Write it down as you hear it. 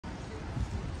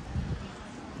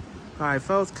All right,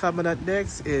 folks, coming up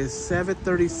next is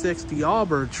 736, the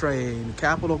Auburn train,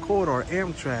 Capital Corridor,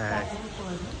 Amtrak.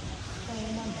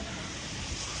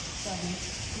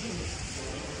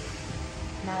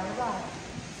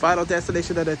 Final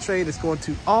destination of that train is going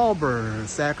to Auburn,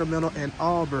 Sacramento and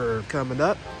Auburn. Coming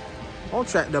up on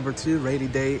track number 2, rainy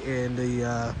day in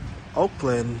the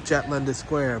Oakland, Jet London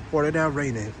Square, pouring down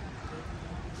raining.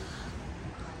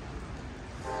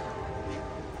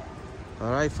 All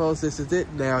right, folks, this is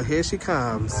it now. Here she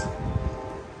comes.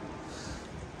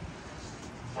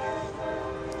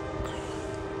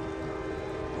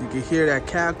 You can hear that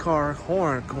cab car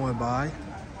horn going by.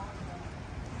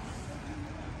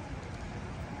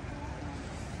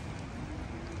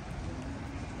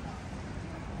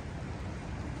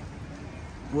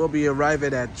 We'll be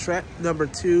arriving at track number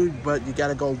 2, but you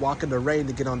gotta go walk in the rain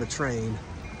to get on the train.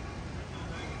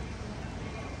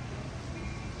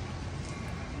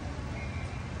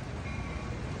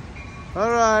 All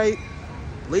right,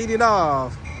 leading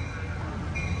off,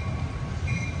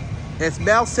 it's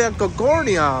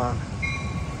Sacramento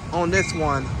on this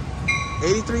one,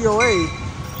 8308,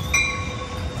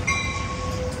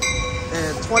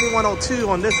 and 2102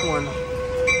 on this one.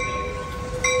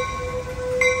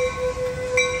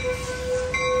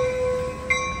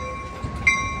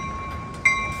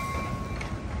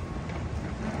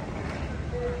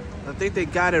 I think they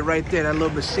got it right there, that little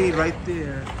machine right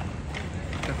there.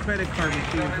 The credit card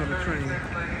machines on the train.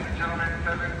 Ladies and gentlemen,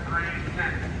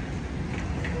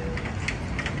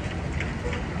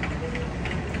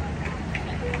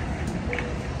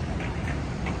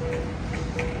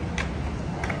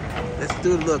 Let's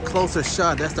do a little closer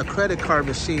shot. That's the credit card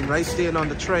machine right there on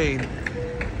the train.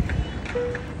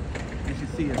 You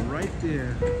should see it right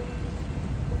there.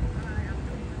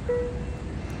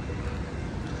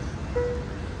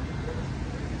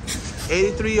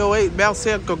 $83.08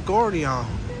 Sacramento.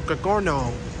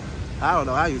 Gagorno. I don't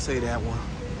know how you say that one.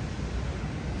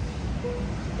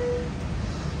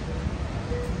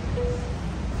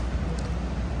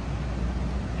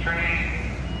 Train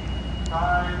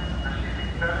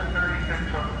 736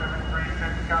 from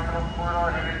 736 Capital Corridor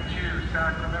headed to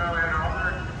Sacramento and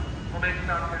Auburn. We'll make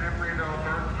stop at Embryville,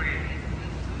 Berkeley,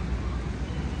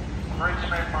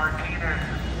 Richmond, Martinez,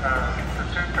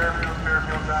 Pursuit, Fairfield,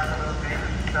 Jacksonville,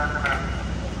 Davis, Sacramento.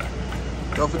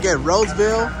 Don't forget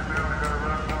Roseville,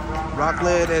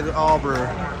 Rockland, and Auburn.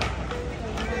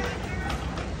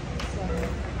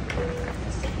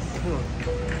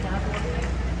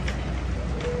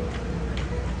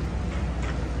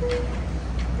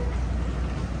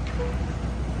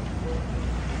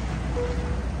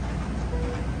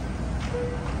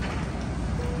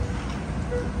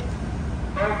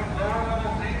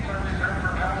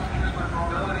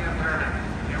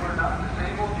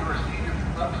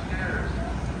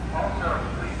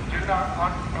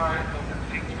 Occupy open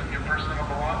seats with your personal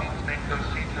belongings. Make those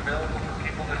seats available for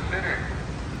people to sit in.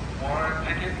 One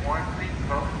ticket, one seat,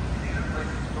 folks. These are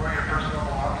places to store your personal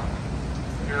belongings.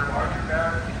 Your larger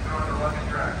bags, you throw in the luggage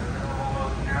rack. Available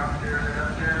those downstairs and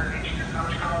upstairs, each to your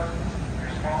coach cars.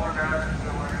 Your smaller bags,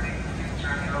 go underneath the seats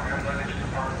or in the overhead luggage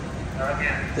compartment.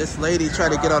 Again, This lady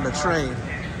tried to get on the train.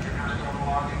 your personal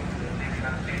belongings, leaving the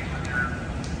seats with your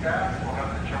staff. We'll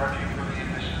have to charge you for the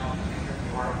additional seat that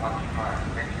you are occupying.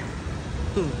 Thank you.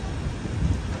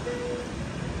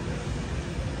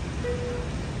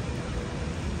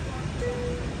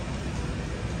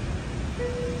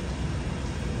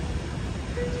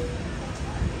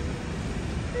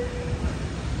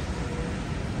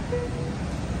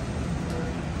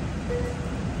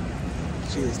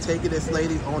 She is taking this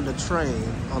lady on the train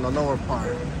on the lower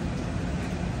part.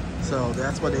 So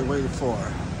that's what they waited for.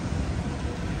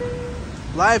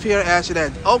 Live here at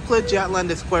Oakland, Jet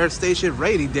London Square Station,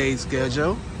 rainy day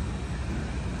schedule.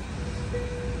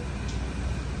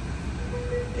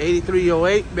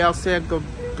 8308,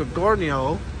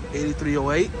 Sacramento,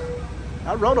 8308.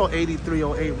 I rode on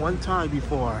 8308 one time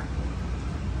before.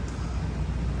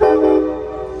 All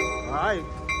right,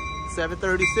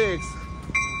 736.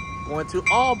 Going to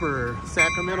Auburn,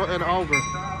 Sacramento and Auburn.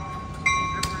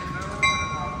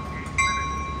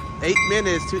 8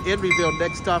 minutes to Embryville,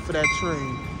 next stop for that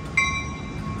train.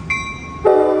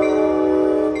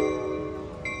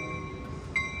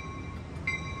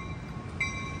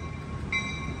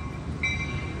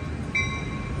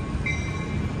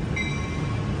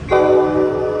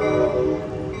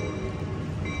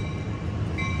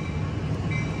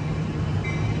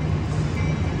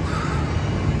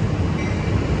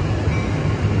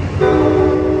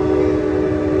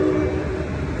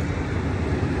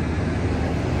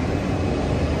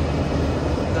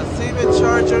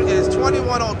 Charge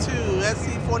 2102.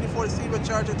 SC44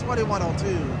 supercharger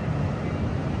 2102.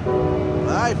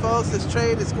 Alright folks, this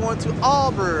train is going to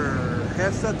Auburn.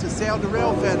 Heads up to Sound the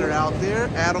Rail Fender out there.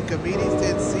 Adam Comedians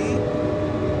 10C.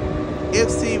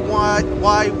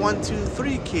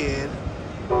 FCY123 Kid.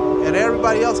 And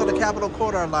everybody else on the Capitol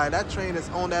Corridor line. That train is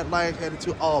on that line headed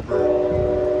to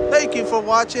Auburn. Thank you for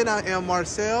watching. I am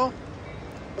Marcel.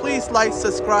 Please like,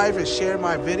 subscribe, and share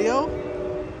my video.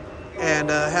 And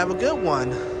have a good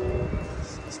one.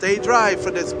 Stay dry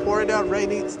for this pouring down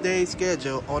rainy day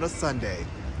schedule on a Sunday.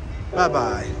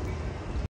 Bye-bye.